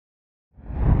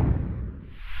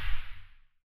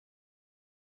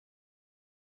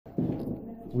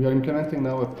We are implementing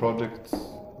now a project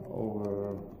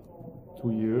over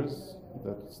 2 years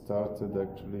that started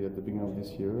actually at the beginning of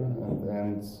this year and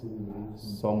ends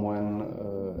somewhere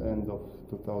end of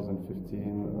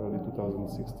 2015, early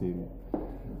 2016.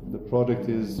 The project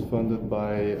is funded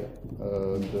by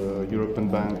the European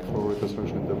Bank for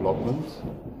Reconstruction and Development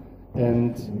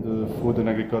and the Food and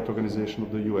Agriculture Organization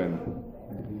of the UN,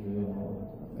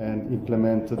 and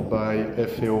implemented by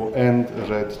FAO and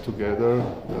RED together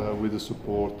with the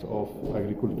support of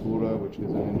Agricultura, which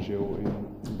is an NGO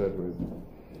in Belgrade.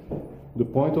 The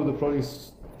point of the project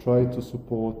is to try to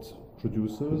support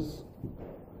producers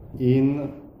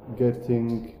in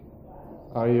getting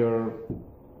higher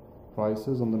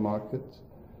prices on the market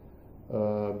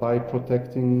by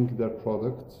protecting their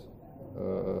product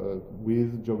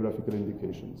with geographical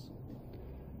indications.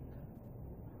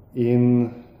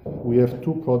 We have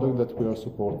two products that we are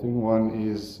supporting. One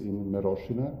is in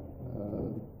Meroshina,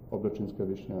 Oblačinska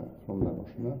višnja from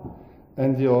Meroshina,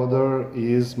 and the other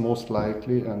is most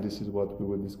likely, and this is what we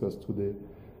will discuss today,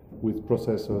 with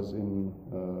processors in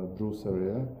Brus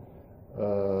area,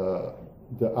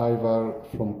 the Ivar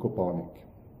from Kopaonik.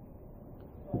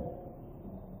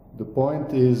 The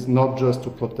point is not just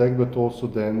to protect, but also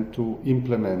then to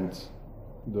implement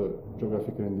the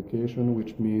geographical indication,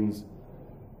 which means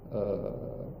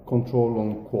control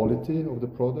on quality of the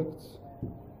products.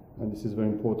 And this is very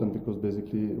important because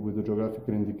basically with the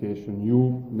geographical indication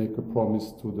you make a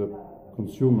promise to the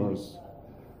consumers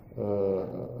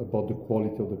about the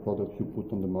quality of the product you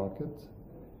put on the market,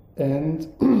 and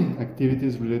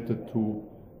activities related to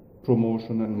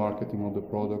promotion and marketing of the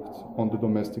product on the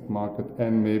domestic market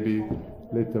and maybe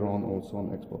later on also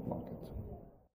on export market.